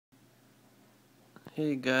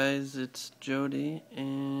Hey guys, it's Jody,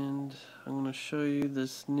 and I'm going to show you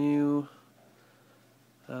this new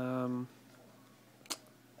um,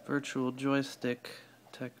 virtual joystick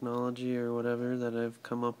technology or whatever that I've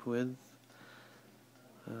come up with.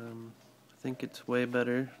 I think it's way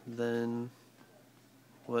better than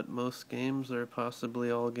what most games or possibly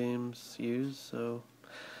all games use. So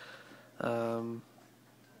I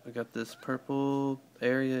got this purple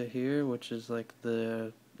area here, which is like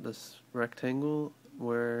this rectangle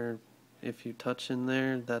where if you touch in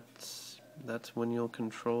there, that's when you'll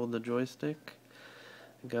control the joystick.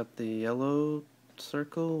 I got the yellow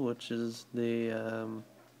circle, which is the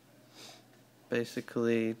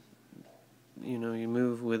basically, you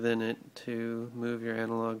move within it to move your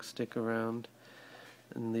analog stick around,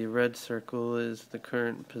 and the red circle is the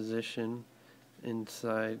current position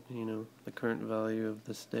inside, the current value of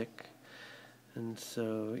the stick. And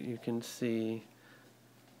so you can see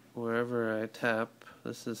wherever I tap,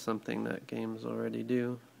 this is something that games already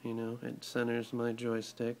do, it centers my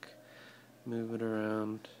joystick, move it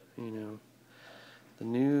around, The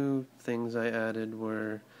new things I added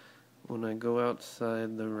were when I go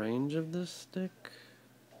outside the range of this stick,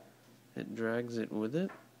 it drags it with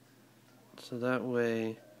it. So that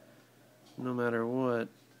way, no matter what,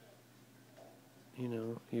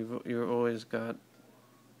 you always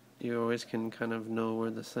can kind of know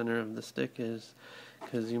where the center of the stick is,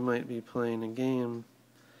 because you might be playing a game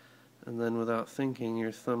and then without thinking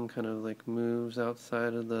your thumb kind of like moves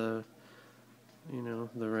outside of the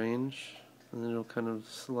range, and then it'll kind of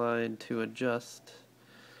slide to adjust.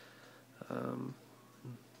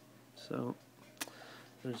 So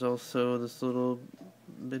there's also this little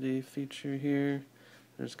bitty feature here.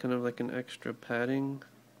 There's kind of like an extra padding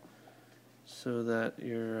so that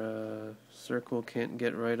your circle can't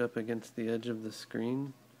get right up against the edge of the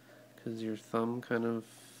screen, because your thumb kind of,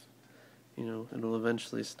 it'll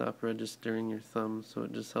eventually stop registering your thumb, so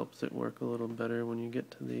it just helps it work a little better when you get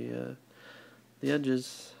to the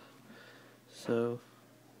edges. So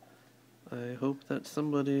I hope that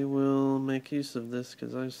somebody will make use of this,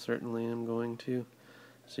 because I certainly am going to.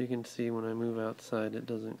 So you can see when I move outside, it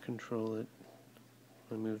doesn't control it.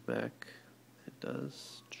 When I move back, it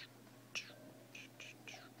does.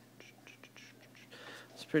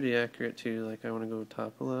 It's pretty accurate too. Like, I want to go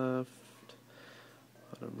top left,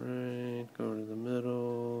 bottom right, go to the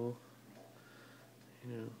middle,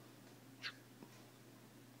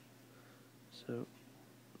 So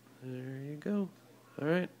there you go.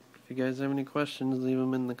 Alright, if you guys have any questions, leave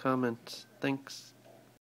them in the comments. Thanks.